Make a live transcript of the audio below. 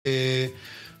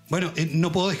Bueno,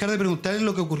 no puedo dejar de preguntarle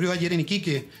lo que ocurrió ayer en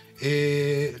Iquique.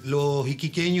 Los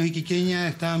iquiqueños y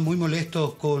iquiqueñas estaban muy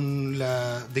molestos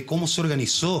de cómo se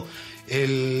organizó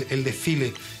el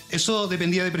desfile. ¿Eso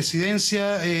dependía de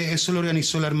Presidencia? ¿Eso lo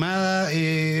organizó la Armada?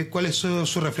 ¿Cuál es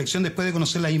su reflexión después de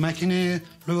conocer las imágenes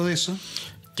luego de eso?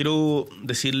 Quiero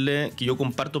decirle que yo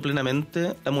comparto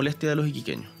plenamente la molestia de los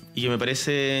iquiqueños y que me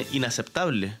parece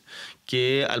inaceptable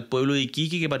que al pueblo de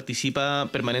Iquique, que participa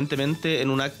permanentemente en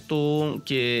un acto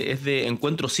que es de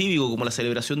encuentro cívico, como la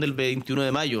celebración del 21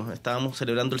 de mayo. Estábamos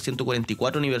celebrando el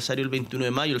 144 aniversario del 21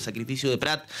 de mayo, el sacrificio de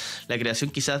Prat, la creación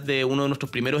quizás de uno de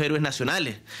nuestros primeros héroes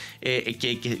nacionales,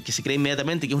 que se cree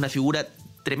inmediatamente que es una figura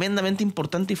tremendamente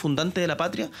importante y fundante de la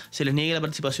patria, se les niegue la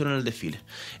participación en el desfile.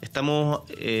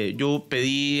 Yo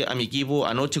pedí a mi equipo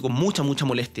anoche con mucha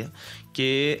molestia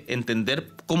que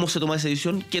entender cómo se toma esa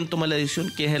decisión, quién toma la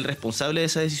decisión, quién es el responsable de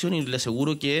esa decisión, y le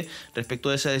aseguro que respecto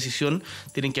de esa decisión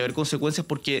tienen que haber consecuencias,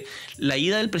 porque la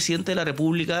ida del presidente de la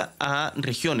República a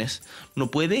regiones no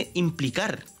puede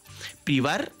implicar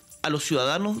privar a los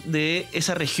ciudadanos de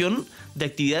esa región de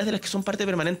actividades de las que son parte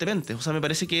permanentemente. O sea, me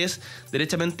parece que es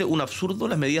derechamente un absurdo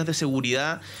las medidas de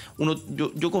seguridad.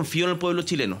 Yo confío en el pueblo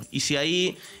chileno, y si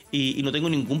hay, y no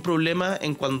tengo ningún problema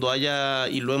en cuando haya,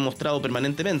 y lo he mostrado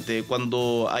permanentemente,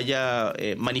 cuando haya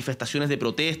manifestaciones de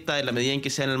protesta, en la medida en que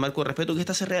sea en el marco de respeto, que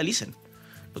éstas se realicen.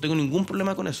 No tengo ningún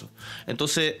problema con eso.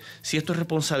 Entonces, si esto es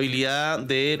responsabilidad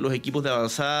de los equipos de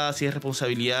avanzada, si es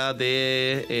responsabilidad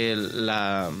de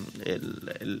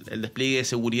el despliegue de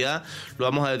seguridad, lo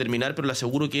vamos a determinar, pero le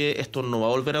aseguro que esto no va a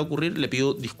volver a ocurrir. Le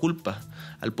pido disculpas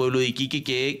al pueblo de Iquique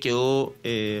que quedó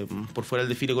por fuera del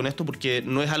desfile con esto, porque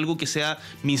no es algo que sea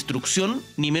mi instrucción,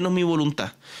 ni menos mi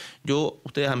voluntad.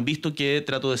 Ustedes han visto que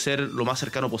trato de ser lo más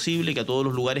cercano posible, que a todos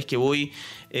los lugares que voy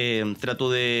trato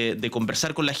de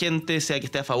conversar con la gente, sea que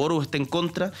esté a favor o esté en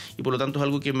contra, y por lo tanto es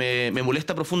algo que me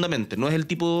molesta profundamente. No es el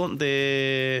tipo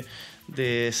de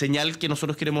señal que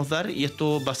nosotros queremos dar, y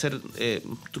esto va a ser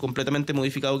completamente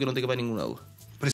modificado, que no te quepa ninguna duda.